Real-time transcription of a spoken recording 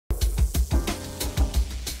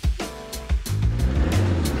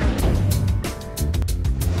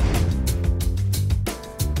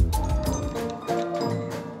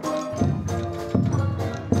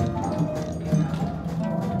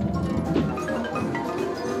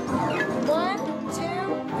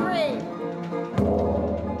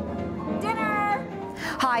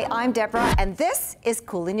I'm Deborah, and this is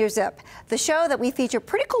Cool in Your Zip, the show that we feature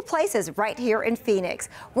pretty cool places right here in Phoenix.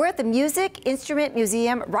 We're at the Music Instrument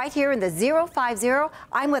Museum right here in the 050.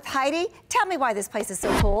 I'm with Heidi. Tell me why this place is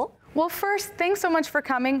so cool. Well, first, thanks so much for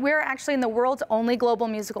coming. We're actually in the world's only global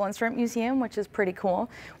musical instrument museum, which is pretty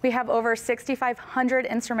cool. We have over 6,500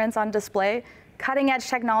 instruments on display, cutting-edge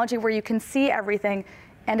technology where you can see everything.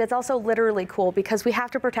 And it's also literally cool because we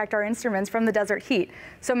have to protect our instruments from the desert heat.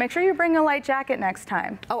 So make sure you bring a light jacket next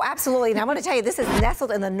time. Oh, absolutely. And I want to tell you, this is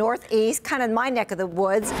nestled in the Northeast, kind of my neck of the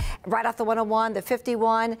woods, right off the 101, the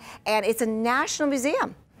 51, and it's a national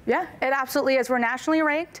museum. Yeah, it absolutely is. We're nationally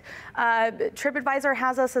ranked. TripAdvisor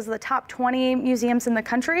has us as the top 20 museums in the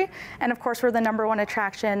country. And of course, we're the #1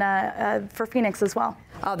 attraction for Phoenix as well.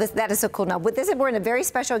 Oh, that is so cool. Now, we're in a very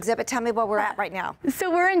special exhibit. Tell me where we're at right now.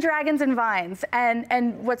 So we're in Dragons and Vines.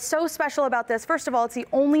 And what's so special about this, first of all, it's the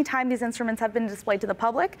only time these instruments have been displayed to the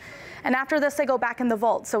public. And after this, they go back in the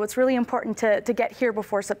vault. So it's really important to get here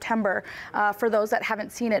before September for those that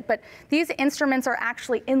haven't seen it. But these instruments are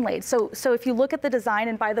actually inlaid. So if you look at the design,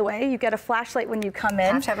 and by the way, you get a flashlight when you come in.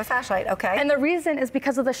 You have to have a flashlight, okay. And the reason is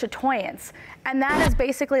because of the chatoyance. And that is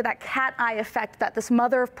basically that cat eye effect that this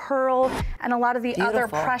mother of pearl and a lot of the other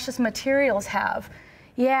precious materials have.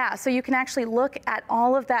 Yeah, so you can actually look at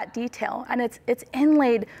all of that detail, and it's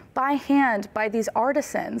inlaid by hand by these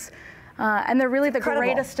artisans. And they're really the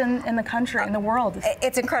greatest in the country, in the world.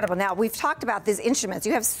 It's incredible. Now, we've talked about these instruments.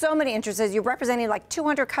 You have so many instruments. You're representing like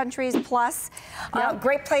 200 countries plus. Yep.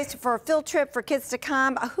 Great place for a field trip for kids to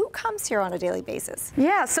come. Who comes here on a daily basis?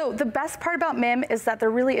 Yeah, so the best part about MIM is that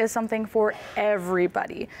there really is something for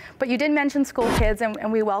everybody. But you did mention school kids,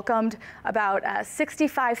 and we welcomed about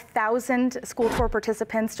 65,000 school tour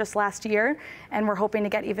participants just last year, and we're hoping to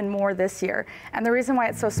get even more this year. And the reason why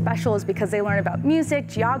it's so special is because they learn about music,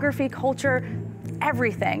 geography, culture,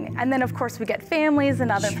 everything. And then of course we get families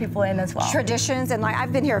and other people in as well. Traditions, and like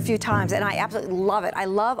I've been here a few times and I absolutely love it. I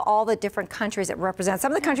love all the different countries it represents.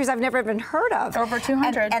 Some of the countries I've never even heard of. Over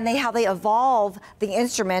 200. And how they evolve the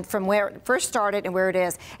instrument from where it first started and where it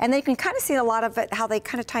is. And then you can kind of see a lot of it, how they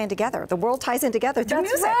kind of tie in together. The world ties in together through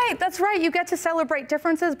music. That's right. You get to celebrate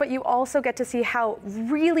differences, but you also get to see how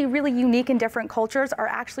really, really unique and different cultures are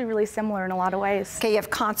actually really similar in a lot of ways. Okay, you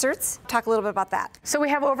have concerts. Talk a little bit about that. So we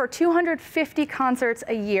have over 250 concerts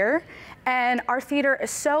a year, and our theater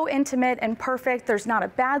is so intimate and perfect. There's not a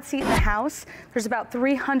bad seat in the house. There's about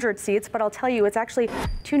 300 seats, but I'll tell you, it's actually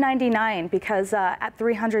 $299 because at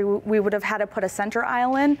 300 we would have had to put a center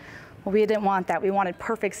aisle in. Well, we didn't want that. We wanted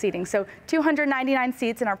perfect seating. So 299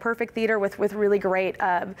 seats in our perfect theater with really great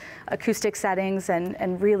acoustic settings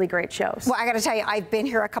and really great shows. Well, I got to tell you, I've been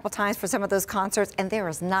here a couple times for some of those concerts, and there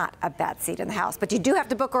is not a bad seat in the house, but you do have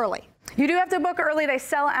to book early. You do have to book early. They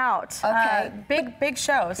sell out. Okay. Big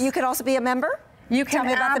shows. You could also be a member? You can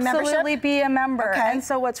absolutely be a member. Okay. And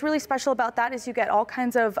so what's really special about that is you get all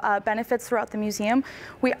kinds of benefits throughout the museum.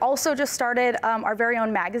 We also just started our very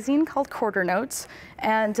own magazine called Quarter Notes.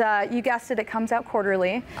 And you guessed it, it comes out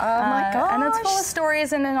quarterly. Oh my gosh. And it's full of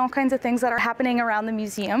stories and all kinds of things that are happening around the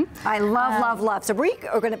museum. I love. So we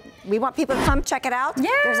want people to come check it out. Yeah.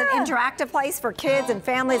 There's an interactive place for kids and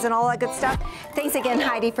families and all that good stuff. Thanks again,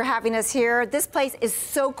 Heidi, for having us here. This place is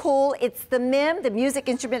so cool. It's the MIM, the Music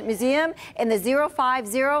Instrument Museum, in the 050.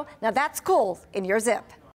 Now that's cool in your zip.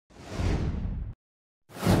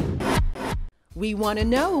 We want to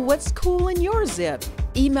know what's cool in your zip.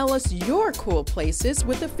 Email us your cool places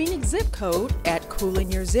with the Phoenix zip code at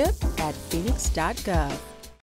coolinyyourzip@phoenix.gov.